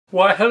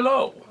Why,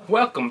 hello.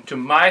 Welcome to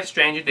My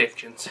Strange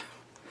Addictions.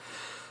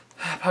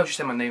 I probably should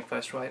say my name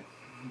first, right?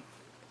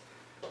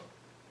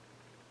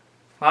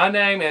 My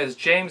name is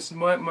James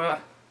My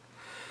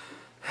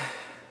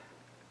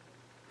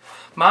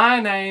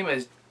name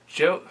is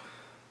Joseph?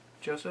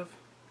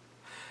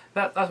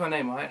 That's my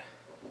name, right?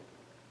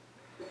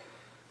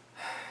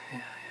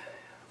 Yeah.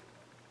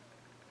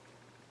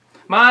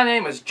 My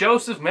name is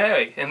Joseph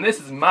Mary, and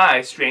this is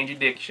My Strange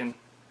Addiction.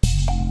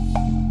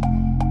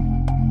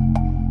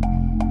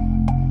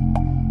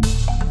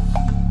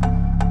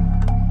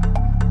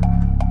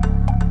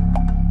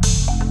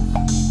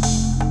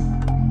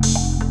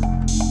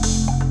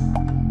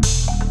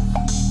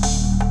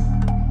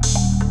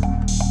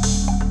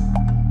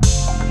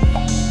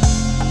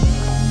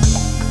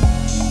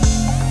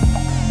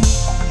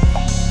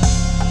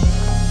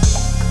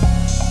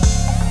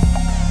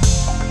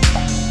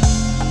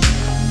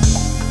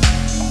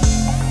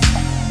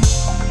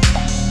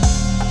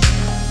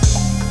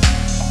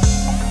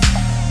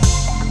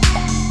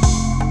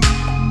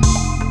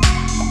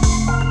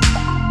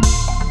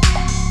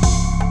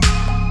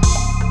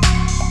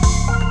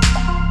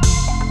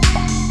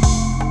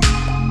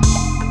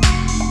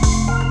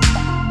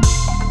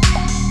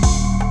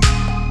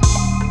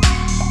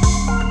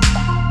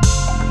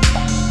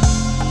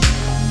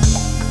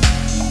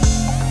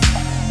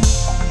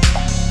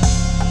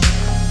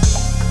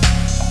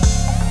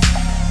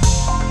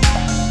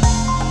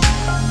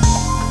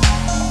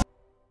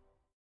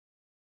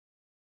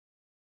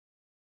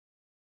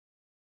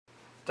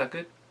 Is that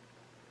good?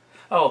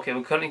 Oh, okay,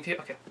 we're cutting to you?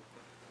 Okay.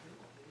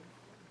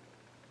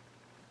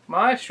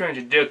 My strange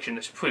addiction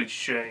is pretty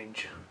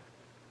strange.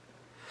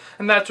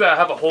 And that's why I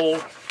have a hole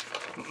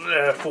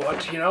for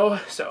it, you know,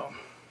 so.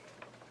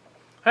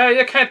 Hey,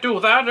 you can't do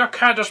that. You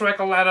can't just make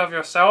a letter of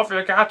yourself.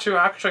 You got to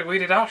actually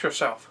read it out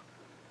yourself.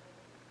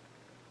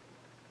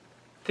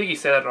 I think he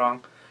said it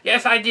wrong.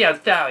 Yes, I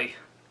did, sorry.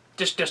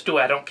 Just do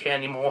it, I don't care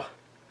anymore.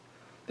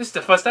 This is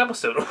the first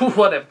episode,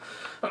 whatever.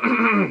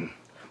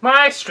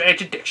 My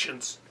strange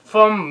addictions.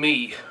 From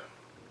me.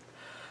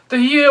 The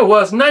year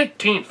was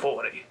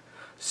 1940.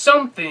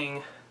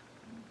 Something...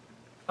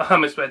 I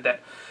misread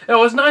that. It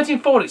was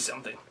 1940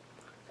 something.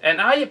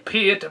 And I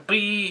appeared to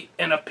be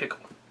in a pickle.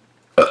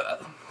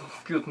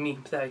 Excuse me,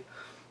 sorry.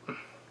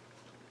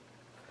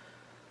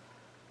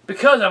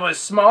 Because of a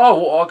small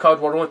war called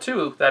World War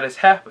II that is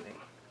happening.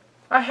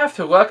 I have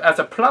to work as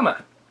a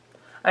plumber.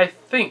 I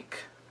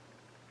think.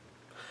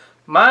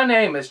 My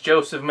name is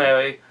Joseph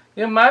Mary.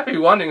 You might be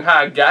wondering how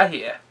I got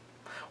here.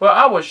 Well,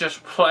 I was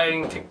just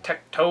playing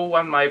tic-tac-toe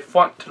on my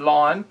front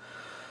lawn.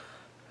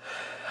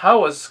 I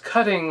was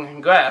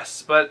cutting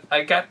grass, but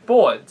I got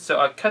bored, so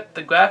I cut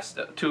the grass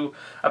to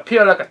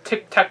appear like a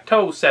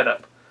tic-tac-toe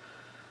setup.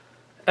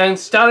 And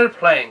started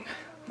playing.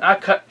 I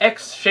cut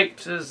X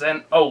shapes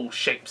and O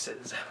shapes.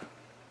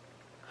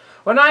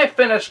 When I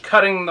finished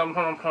cutting them...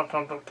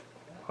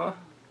 Huh?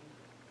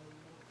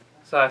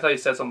 Sorry, I thought you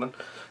said something.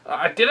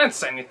 I didn't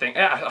say anything.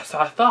 Yeah,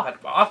 I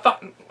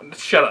thought...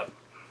 Shut up.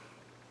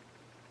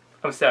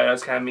 I'm sorry, I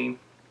was kind of mean.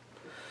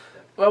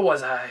 Where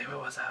was I?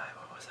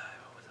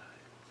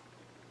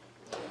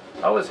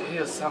 I was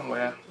here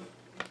somewhere.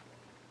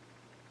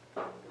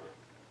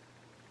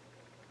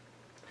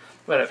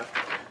 Whatever.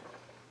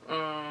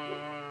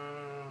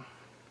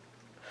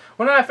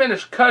 When I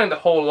finished cutting the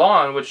whole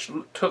lawn, which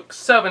took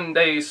 7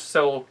 days,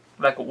 so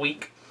like a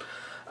week,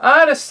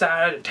 I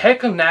decided to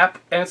take a nap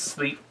and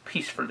sleep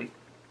peacefully.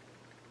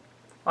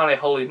 On a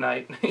holy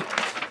night.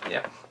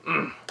 Yeah.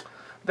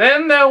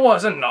 Then there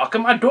was a knock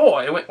on my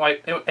door. It went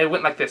like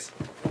this.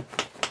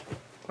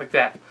 Like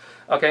that.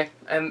 Okay?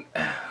 And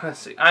let's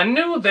see. I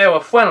knew they were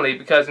friendly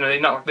because, you know, they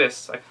knock like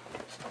this. Like,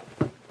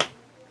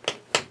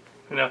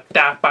 you know,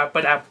 da ba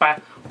ba da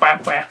ba ba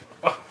ba,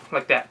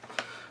 like that.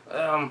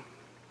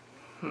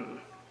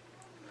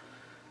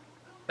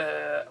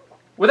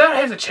 Without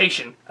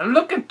hesitation, and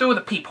looking through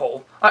the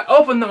peephole, I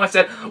opened them and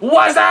said,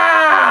 "What's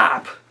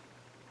up?"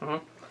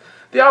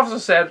 The officer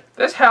said,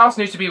 "This house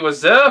needs to be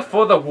reserved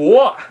for the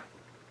war.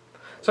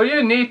 So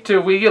you need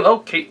to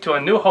relocate to a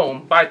new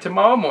home by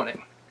tomorrow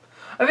morning."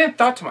 I then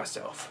thought to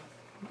myself,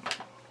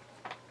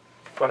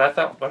 what I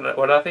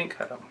think?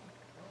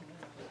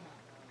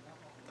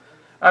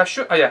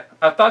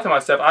 I thought to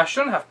myself, I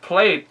shouldn't have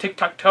played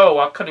tic-tac-toe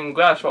while cutting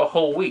grass for a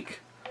whole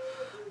week.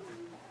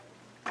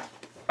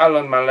 I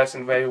learned my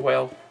lesson very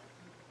well.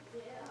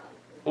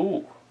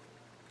 Ooh.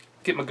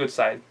 Get my good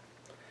side.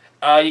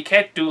 You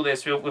can't do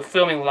this. We're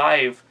filming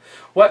live.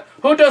 What?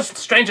 Who does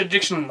Strange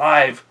Addiction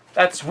live?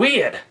 That's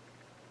weird.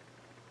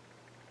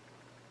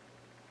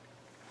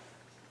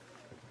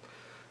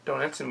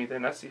 Don't answer me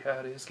then. I see how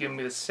it is. Giving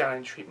me the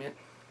silent treatment.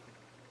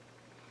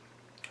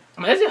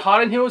 I mean, is it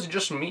hot in here or is it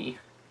just me?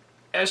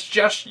 It's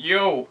just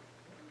you.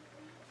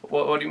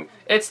 What do you mean?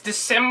 It's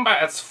December.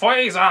 It's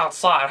freezing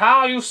outside.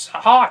 How are you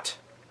hot?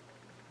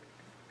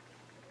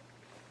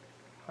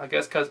 I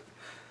guess because...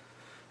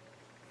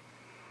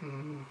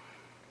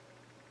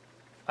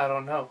 I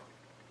don't know.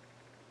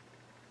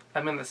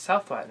 I'm in the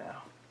South right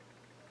now.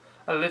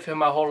 I live here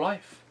my whole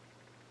life.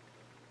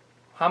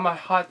 How am I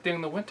hot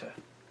during the winter?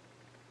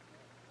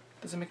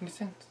 Doesn't make any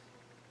sense.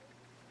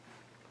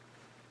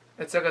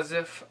 It's like as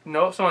if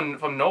someone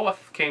from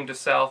north came to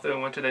south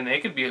in winter, then they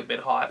could be a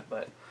bit hot,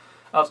 but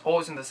I was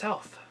always in the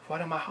south.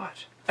 Why am I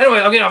hot? Anyway,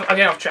 I'll get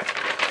off track.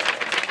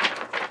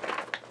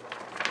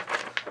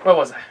 Where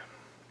was I?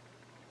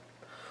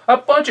 A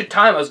bunch of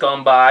time has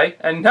gone by,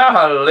 and now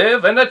I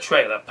live in a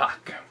trailer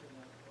park.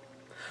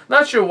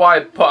 Not sure why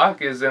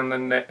park is in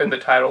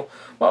the title,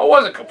 but I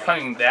wasn't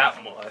complaining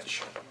that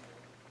much.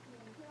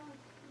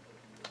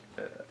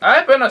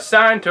 I've been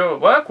assigned to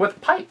work with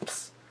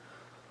pipes.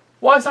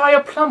 Was I a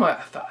plumber,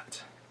 I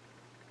thought.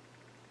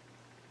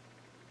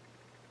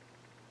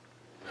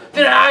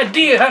 The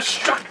idea has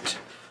struck.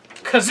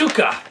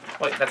 Kazuka.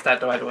 Wait, that's not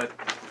the right word.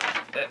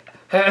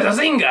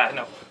 Zinga.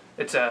 No,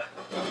 it's a...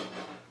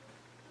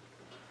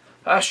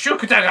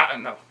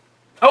 Shukutaga. No.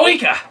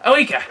 Awika.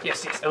 Awika.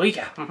 Yes,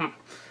 Awika.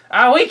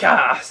 Awika,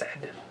 I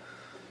said.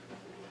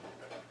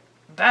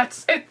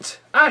 That's it.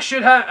 I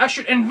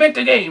should invent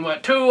a game where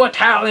two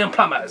Italian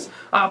plumbers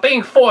are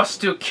being forced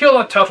to kill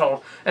a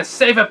turtle and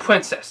save a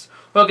princess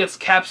who gets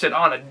captured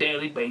on a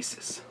daily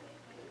basis.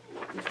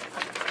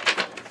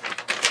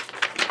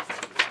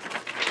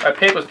 My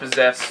paper's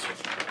possessed.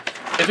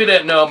 If you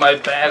didn't know, my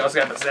bag was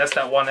got possessed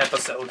that one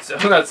episode, so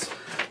that's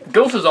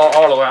ghosts are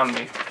all around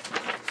me.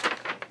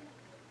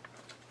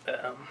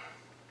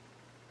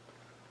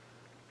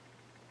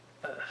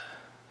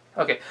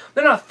 Okay,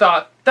 then I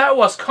thought that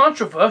was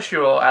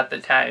controversial at the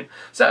time,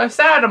 so I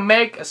decided to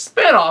make a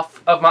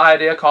spin-off of my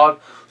idea called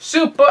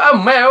Super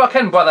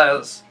American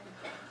Brothers.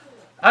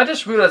 I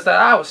just realized that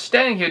I was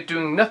standing here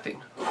doing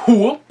nothing.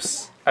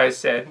 Whoops, I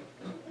said.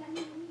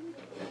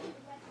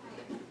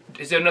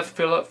 Is there enough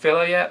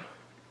filler yet?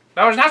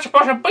 That was not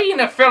supposed to be in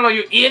the filler,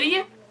 you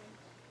idiot!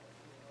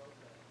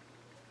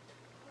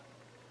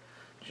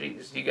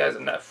 Jeez, you guys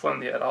are not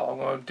funny at all. I'm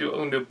gonna do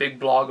a big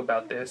blog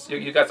about this.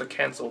 You guys are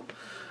canceled.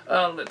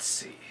 Let's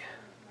see.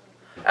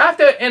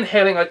 After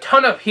inhaling a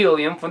ton of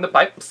helium from the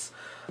pipes,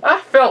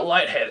 I felt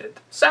lightheaded,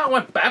 so I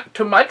went back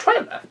to my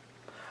trailer.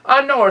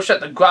 I noticed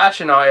that the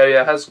grass in our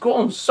area has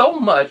grown so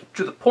much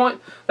to the point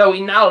that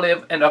we now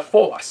live in a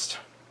forest.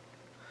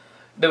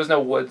 There was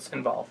no woods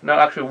involved. No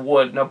actual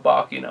wood, no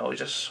bark, you know,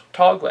 just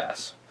tall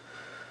grass.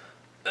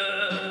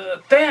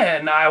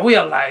 Then I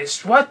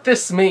realized what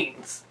this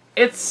means.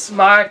 It's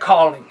my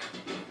calling.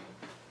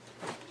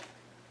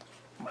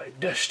 My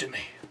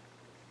destiny.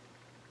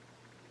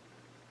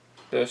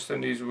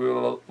 Destiny's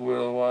real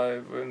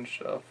life and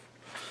stuff.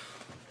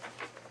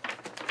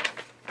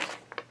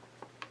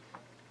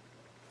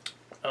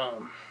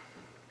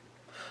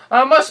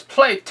 I must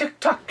play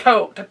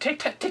tic-tac-toe.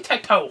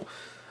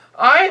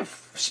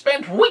 I've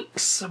spent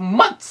weeks,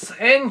 months,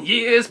 and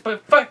years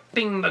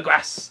perfecting the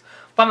grass.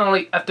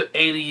 Finally, after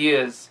 80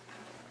 years,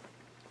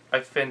 I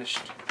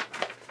finished.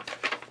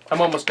 I'm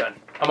almost done.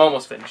 I'm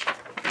almost finished.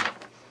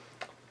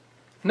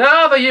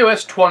 Now the year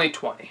is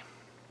 2020.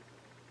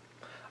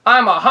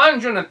 I'm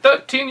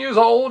 113 years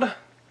old.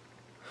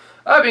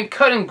 I've been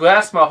cutting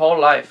grass my whole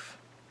life.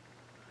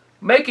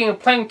 Making and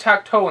playing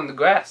tic-tac-toe in the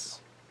grass.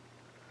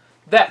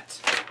 That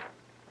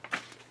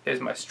is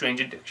my strange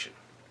addiction.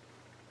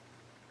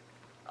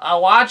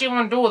 Why'd you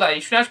want to do that?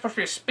 You're not supposed to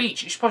be a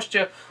speech. You're supposed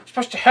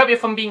to help you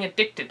from being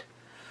addicted.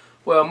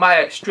 Well,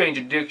 my strange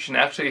addiction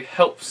actually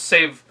helps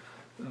save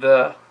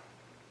the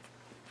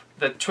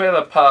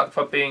trailer park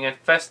from being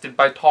infested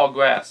by tall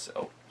grass.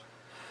 So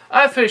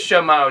I pretty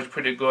sure mine was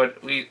pretty good.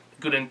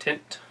 Good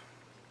intent.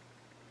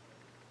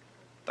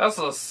 That's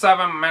a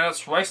 7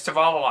 minutes waste of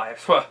our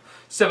life. Well,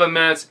 7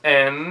 minutes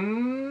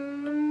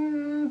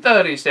and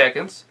 30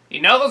 seconds.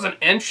 You know there's an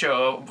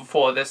intro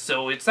before this,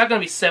 so it's not going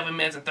to be 7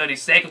 minutes and 30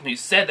 seconds when you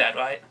said that,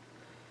 right?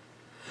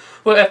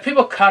 Well, if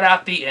people cut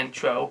out the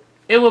intro,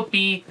 it will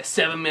be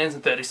 7 minutes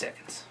and 30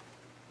 seconds.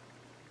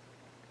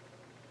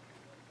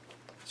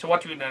 So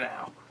what do we do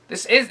now?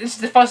 This is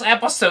the first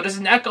episode. This is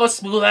not going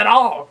smooth at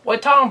all. What are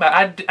you talking about?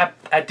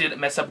 I didn't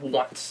mess up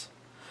once.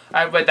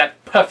 I read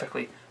that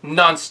perfectly,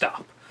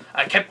 non-stop.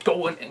 I kept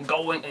going and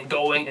going and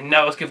going and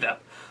never gave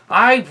up.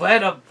 I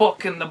read a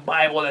book in the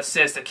Bible that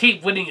says to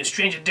keep reading your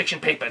strange addiction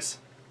papers.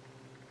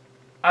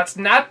 That's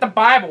not the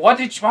Bible. What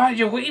are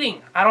you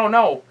reading? I don't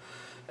know.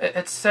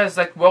 It says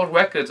like world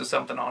records or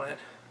something on it.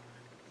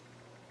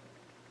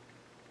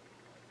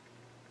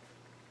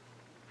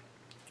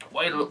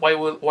 Why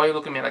are you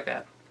looking at me like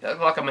that? You look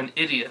like I'm an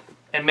idiot.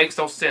 It makes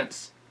no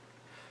sense.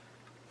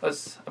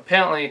 Because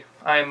apparently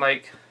I'm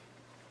like...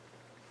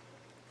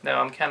 No,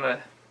 I'm kind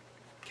of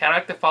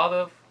like the father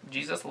of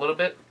Jesus a little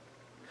bit.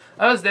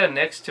 I was there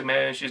next to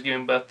Mary and she was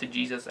giving birth to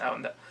Jesus out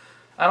in the...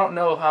 I don't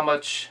know how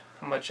much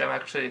I'm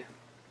actually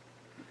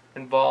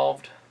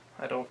involved.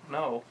 I don't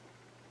know.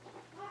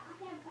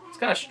 It's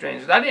kind of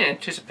strange. I didn't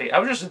anticipate. I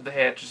was just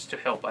there just to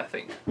help, I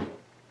think.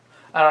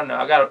 I don't know.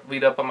 I gotta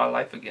read up on my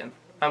life again.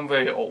 I'm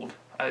very old.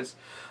 I'm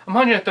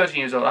 113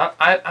 years old.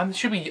 I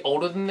should be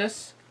older than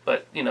this,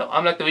 but you know,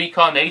 I'm like the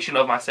reincarnation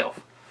of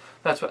myself.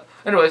 That's what.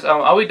 Anyways,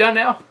 are we done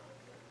now?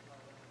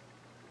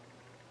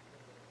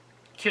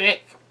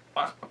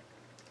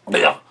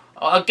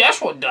 I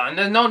guess we're done.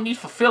 There's no need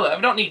for filler.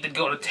 We don't need to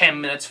go to 10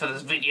 minutes for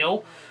this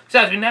video.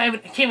 Besides,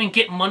 can't even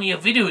get money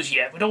of videos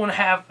yet. We don't want to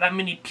have that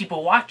many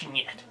people watching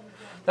yet.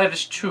 That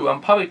is true.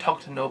 I'm probably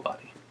talking to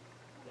nobody.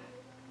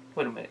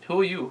 Wait a minute.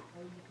 Who are you?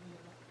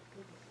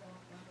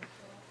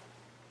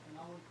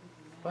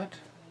 What?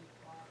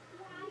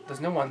 There's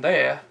no one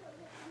there.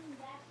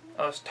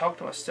 I was talking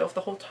to myself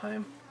the whole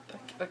time?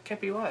 That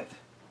can't be right.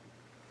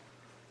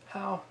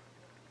 How?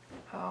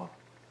 How?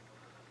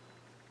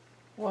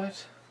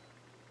 What?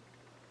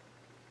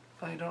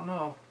 I don't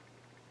know.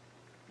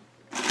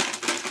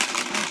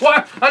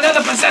 What?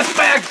 Another possessed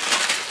bag!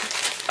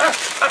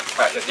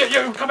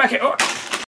 You come back here!